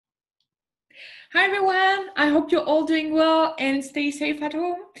Hi everyone, I hope you're all doing well and stay safe at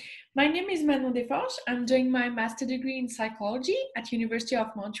home. My name is Manon Desforges. I'm doing my master degree in psychology at University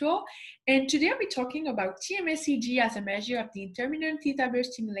of Montreal, and today I'll be talking about TMS-EEG as a measure of the intermittent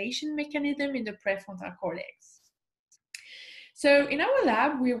theta-burst stimulation mechanism in the prefrontal cortex. So in our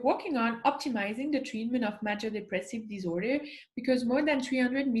lab, we're working on optimizing the treatment of major depressive disorder because more than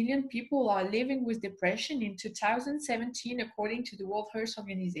 300 million people are living with depression in 2017, according to the World Health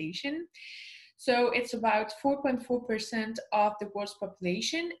Organization. So it's about 4.4% of the world's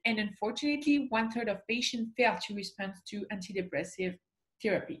population, and unfortunately, 1/3 of patients fail to respond to antidepressive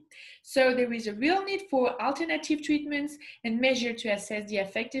therapy. So there is a real need for alternative treatments and measures to assess the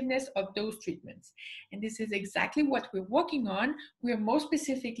effectiveness of those treatments. And this is exactly what we're working on. We're more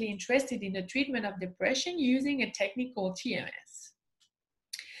specifically interested in the treatment of depression using a technique called TMS.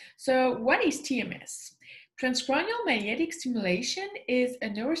 So what is TMS? Transcranial magnetic stimulation is a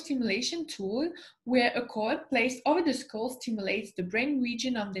neurostimulation tool where a cord placed over the skull stimulates the brain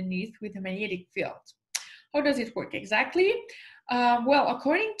region underneath with a magnetic field. How does it work exactly? Well,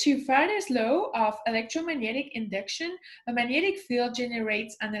 according to Faraday's law of electromagnetic induction, a magnetic field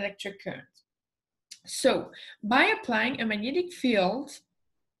generates an electric current. So, by applying a magnetic field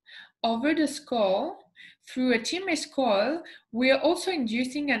over the skull through a TMS coil, we are also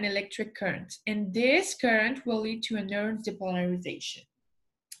inducing an electric current, and this current will lead to a neuron's depolarization.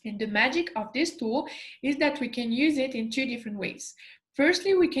 And the magic of this tool is that we can use it in two different ways.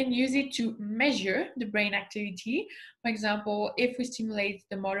 Firstly, we can use it to measure the brain activity. For example, if we stimulate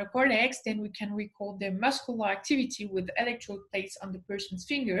the motor cortex, then we can record the muscular activity with electrode placed on the person's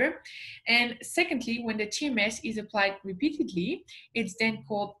finger. And secondly, when the TMS is applied repeatedly, it's then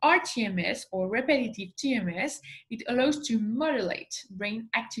called RTMS or repetitive TMS. It allows to modulate brain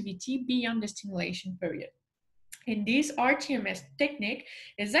activity beyond the stimulation period. And this RTMS technique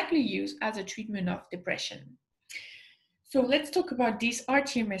is actually used as a treatment of depression. So let's talk about this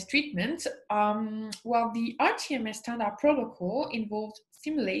RTMS treatment. Well, the RTMS standard protocol involves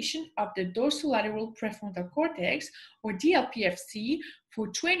stimulation of the dorsolateral prefrontal cortex, or DLPFC, for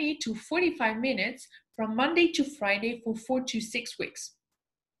 20 to 45 minutes from Monday to Friday for 4 to 6 weeks.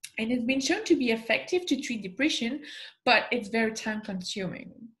 And it's been shown to be effective to treat depression, but it's very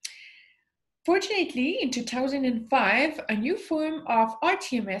time-consuming. Fortunately, in 2005, a new form of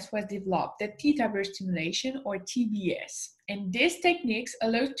RTMS was developed, the theta-burst stimulation, or TBS. And this technique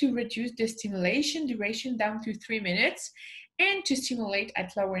allows to reduce the stimulation duration down to 3 minutes and to stimulate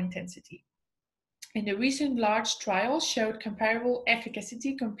at lower intensity. And the recent large trial showed comparable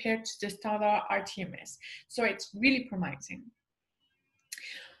efficacy compared to the standard RTMS. So it's really promising.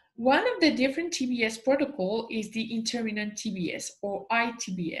 One of the different TBS protocol is the intermittent TBS, or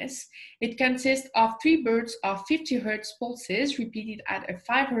ITBS. It consists of 3 bursts of 50 Hz pulses repeated at a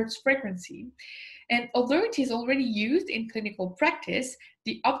 5 Hz frequency. And although it is already used in clinical practice,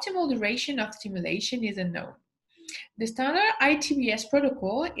 the optimal duration of stimulation is unknown. The standard ITBS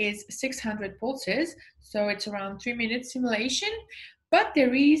protocol is 600 pulses, so it's around 3 minute stimulation, but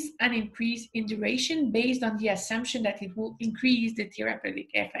there is an increase in duration based on the assumption that it will increase the therapeutic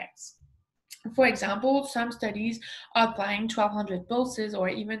effects. For example, some studies are applying 1200 pulses or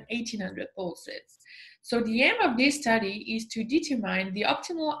even 1800 pulses. So the aim of this study is to determine the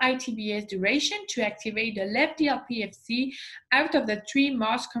optimal ITBS duration to activate the left DLPFC out of the 3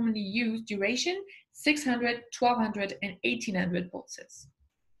 most commonly used duration, 600, 1200, and 1800 pulses.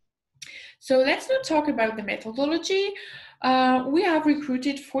 So let's now talk about the methodology. We have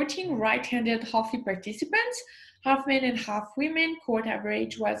recruited 14 right-handed healthy participants, half men and half women. Cohort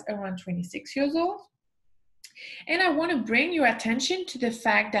average was around 26 years old. And I want to bring your attention to the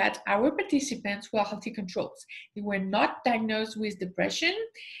fact that our participants were healthy controls. They were not diagnosed with depression,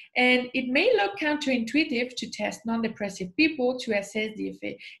 and it may look counterintuitive to test non-depressive people to assess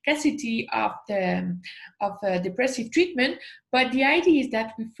the efficacy of depressive treatment, but the idea is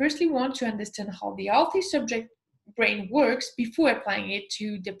that we firstly want to understand how the healthy subject brain works before applying it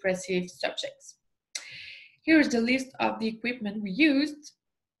to depressive subjects. Here's the list of the equipment we used.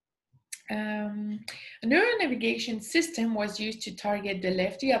 A neuronavigation system was used to target the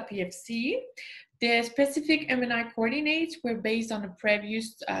left DLPFC. The specific MNI coordinates were based on a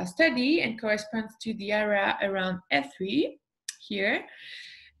previous study and corresponds to the area around F3 here.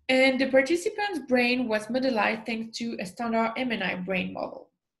 And the participant's brain was modelized thanks to a standard MNI brain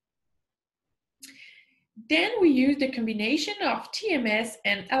model. Then we used a combination of TMS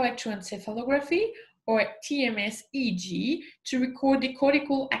and electroencephalography, or TMS-EEG, to record the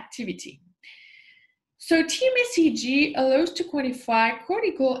cortical activity. So TMS-EEG allows to quantify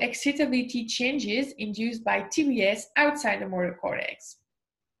cortical excitability changes induced by TBS outside the motor cortex.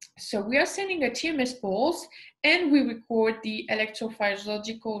 So we are sending a TMS pulse and we record the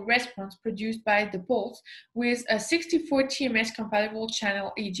electrophysiological response produced by the pulse with a 64 TMS compatible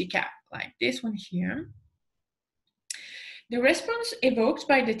channel EEG cap, like this one here. The response evoked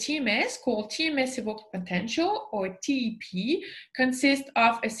by the TMS, called TMS evoked potential or TEP, consists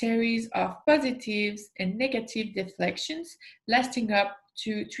of a series of positives and negative deflections lasting up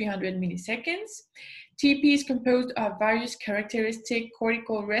to 300 milliseconds. TEP is composed of various characteristic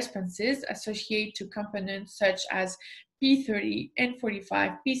cortical responses associated to components such as P30,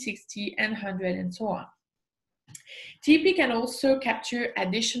 N45, P60, N100, and so on. TEP can also capture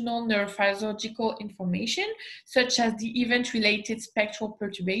additional neurophysiological information, such as the event-related spectral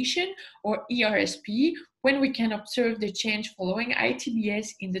perturbation, or ERSP, when we can observe the change following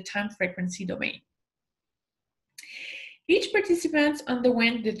ITBS in the time-frequency domain. Each participant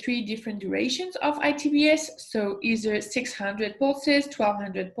underwent the 3 different durations of ITBS, so either 600 pulses,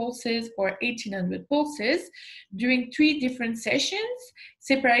 1200 pulses, or 1800 pulses, during 3 different sessions,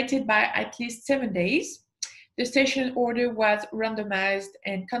 separated by at least 7 days. The session order was randomized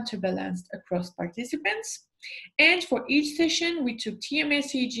and counterbalanced across participants. And for each session, we took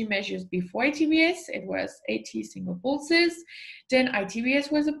TMS EEG measures before ITBS. It was 80 single pulses. Then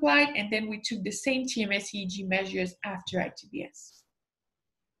ITBS was applied, and then we took the same TMS EEG measures after ITBS.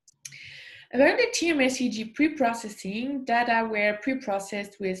 About the TMS EEG pre-processing, data were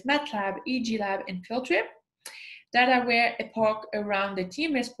pre-processed with MATLAB, EEG Lab, and Filtrip. Data were epoch around the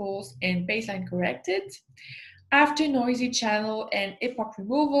TMS pulse and baseline corrected. After noisy channel and epoch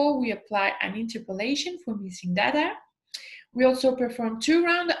removal, we apply an interpolation for missing data. We also performed 2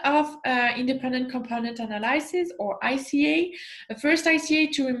 rounds of independent component analysis, or ICA. The first ICA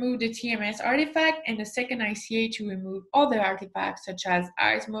to remove the TMS artifact, and the second ICA to remove other artifacts such as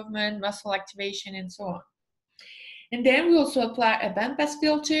eyes movement, muscle activation, and so on. And then we also apply a bandpass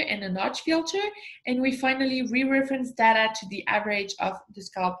filter and a notch filter, and we finally re-reference data to the average of the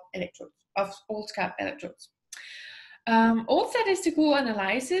scalp electrodes, of all scalp electrodes. All statistical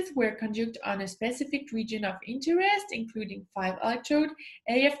analyses were conducted on a specific region of interest, including 5 electrodes,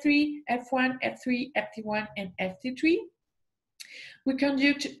 AF3, F1, F3, FT1, and FT3. We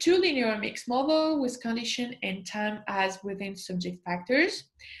conduct 2 linear mixed models with condition and time as within subject factors,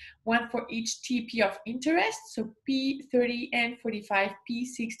 1 for each TP of interest, so P30, N45,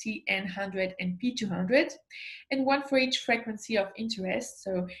 P60, N100, and P200, and 1 for each frequency of interest,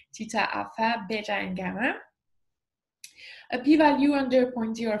 so theta, alpha, beta, and gamma. A p-value under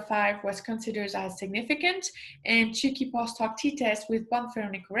 0.05 was considered as significant, and 2 key post-hoc t-tests with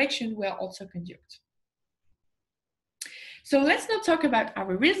bond-Ferroni correction were also conducted. So let's now talk about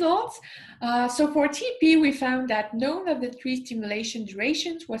our results. So for TP, we found that none of the 3 stimulation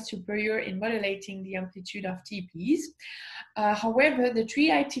durations was superior in modulating the amplitude of TPs. However, the 3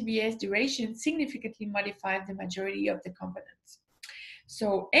 ITBS durations significantly modified the majority of the components.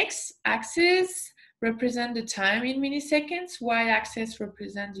 So x-axis represent the time in milliseconds, y-axis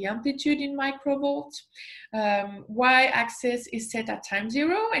represent the amplitude in microvolts. Y-axis is set at time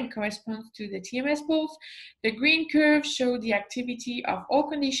 0 and corresponds to the TMS pulse. The green curve shows the activity of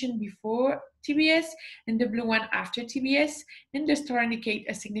all conditions before TBS, and the blue one after TBS, and the star indicate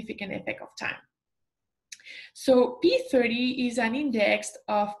a significant effect of time. So P30 is an index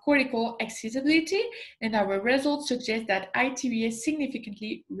of cortical excitability, and our results suggest that ITBS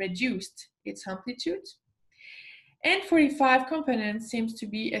significantly reduced its amplitude. N45 component seems to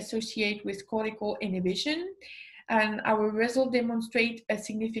be associated with cortical inhibition, and our results demonstrate a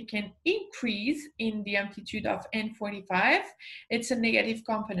significant increase in the amplitude of N45. It's a negative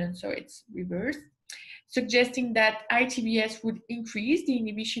component, so it's reversed, suggesting that ITBS would increase the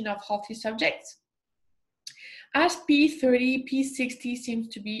inhibition of healthy subjects. As P30, P60 seems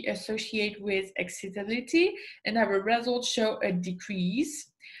to be associated with excitability, and our results show a decrease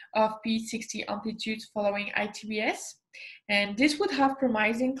of P60 amplitudes following ITBS. And this would have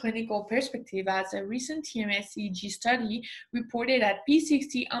promising clinical perspective, as a recent TMS EEG study reported that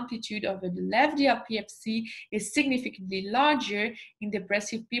P60 amplitude over the left DLPFC is significantly larger in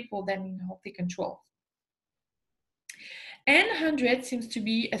depressive people than in healthy controls. N100 seems to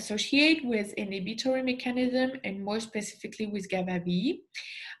be associated with inhibitory mechanism, and more specifically with GABA-B.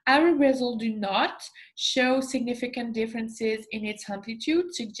 Our results do not show significant differences in its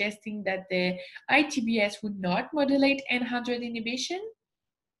amplitude, suggesting that the ITBS would not modulate N100 inhibition.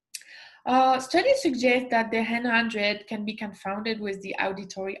 Studies suggest that the N100 can be confounded with the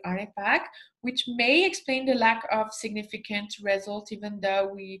auditory artifact, which may explain the lack of significant results, even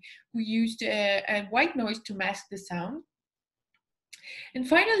though we used a white noise to mask the sound. And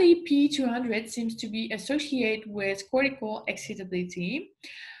finally, P200 seems to be associated with cortical excitability.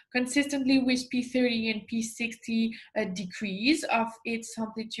 Consistently with P30 and P60, a decrease of its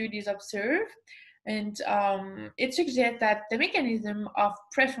amplitude is observed. And it suggests that the mechanism of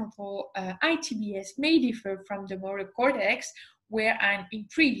prefrontal ITBS may differ from the motor cortex, where an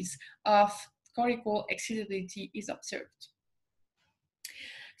increase of cortical excitability is observed.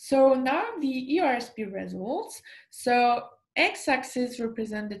 So now the ERSP results. So x-axis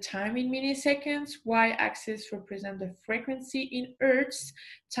represent the time in milliseconds, y-axis represent the frequency in hertz,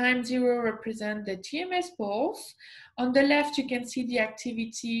 time zero represent the TMS pulse. On the left, you can see the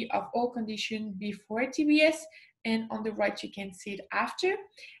activity of all conditions before TBS, and on the right, you can see it after.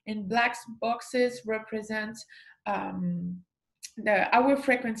 And black boxes represent our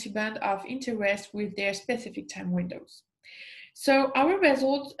frequency band of interest with their specific time windows. So our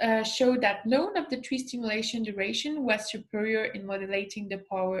results show that none of the three stimulation duration was superior in modulating the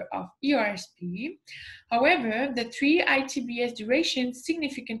power of ERSP. However, the three ITBS durations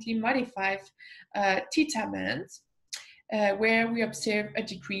significantly modified theta bands, where we observe a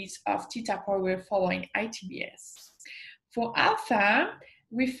decrease of theta power following ITBS. For alpha,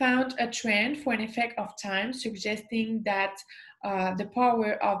 we found a trend for an effect of time suggesting that the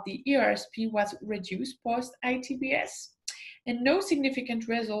power of the ERSP was reduced post-ITBS, and no significant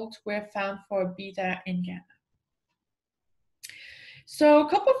results were found for beta and gamma. So a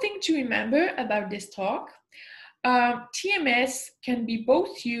couple things to remember about this talk. TMS can be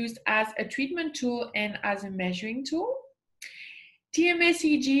both used as a treatment tool and as a measuring tool.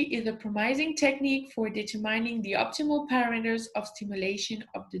 TMS-EEG is a promising technique for determining the optimal parameters of stimulation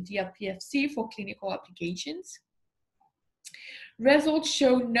of the DLPFC for clinical applications. Results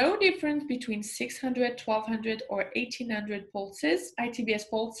show no difference between 600, 1200, or 1800 pulses, ITBS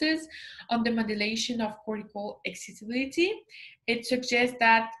pulses, on the modulation of cortical excitability. It suggests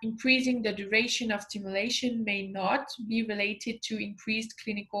that increasing the duration of stimulation may not be related to increased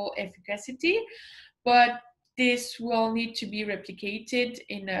clinical efficacy, but this will need to be replicated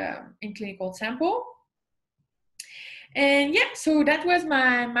in clinical sample. And yeah, so that was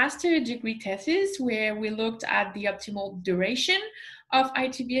my master's degree thesis, where we looked at the optimal duration of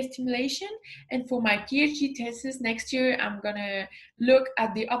ITBS stimulation. And for my PhD thesis next year, I'm gonna look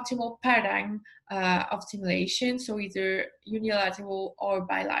at the optimal paradigm of stimulation, so either unilateral or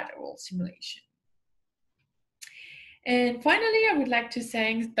bilateral stimulation. And finally, I would like to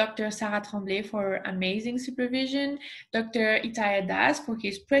thank Dr. Sarah Tremblay for her amazing supervision, Dr. Itaya Das for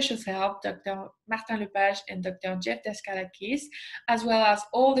his precious help, Dr. Martin Lepage and Dr. Jeff Daskalakis, as well as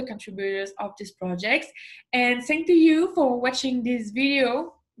all the contributors of this project. And thank you for watching this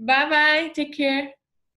video. Bye-bye, take care.